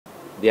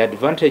The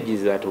advantage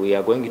is that we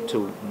are going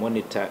to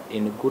monitor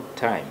in good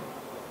time,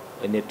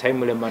 in a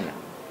timely manner,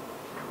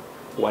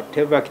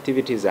 whatever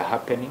activities are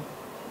happening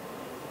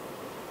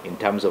in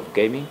terms of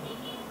gaming,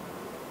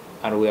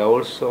 and we are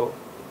also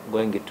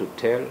going to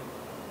tell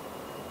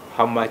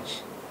how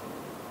much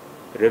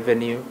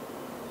revenue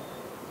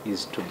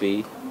is to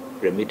be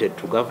remitted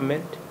to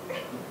government.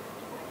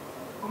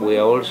 We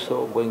are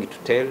also going to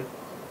tell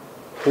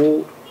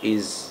who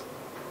is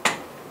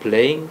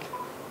playing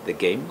the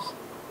games,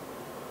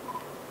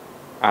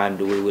 and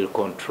we will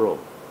control,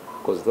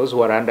 because those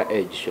who are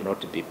underage should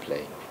not be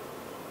playing.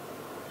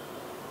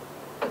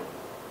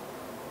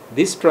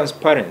 This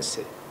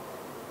transparency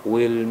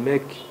will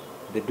make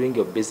the doing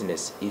of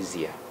business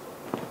easier.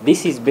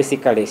 This is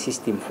basically a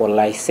system for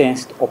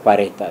licensed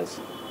operators.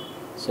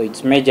 So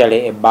it's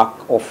majorly a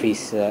back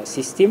office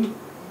system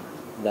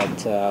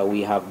that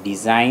we have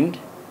designed,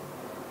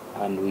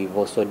 and we've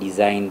also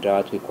designed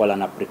what we call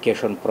an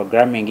application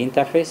programming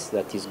interface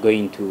that is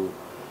going to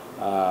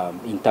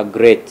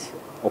integrate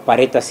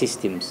operator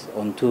systems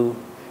onto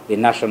the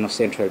National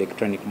Central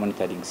Electronic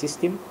Monitoring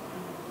System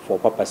for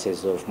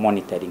purposes of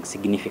monitoring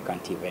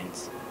significant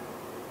events.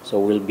 So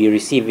we'll be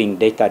receiving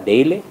data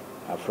daily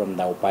from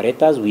the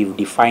operators. We've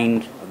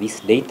defined this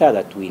data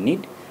that we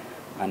need,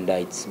 and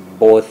it's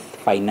both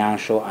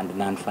financial and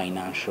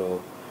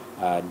non-financial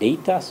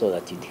data, so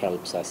that it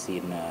helps us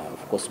in,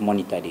 of course,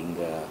 monitoring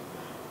the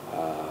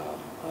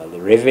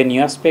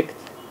revenue aspect,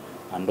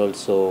 and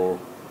also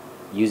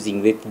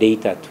using that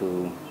data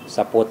to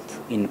support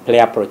in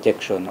player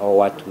protection, or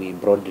what we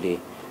broadly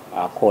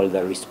call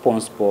the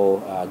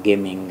responsible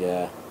gaming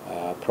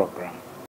program.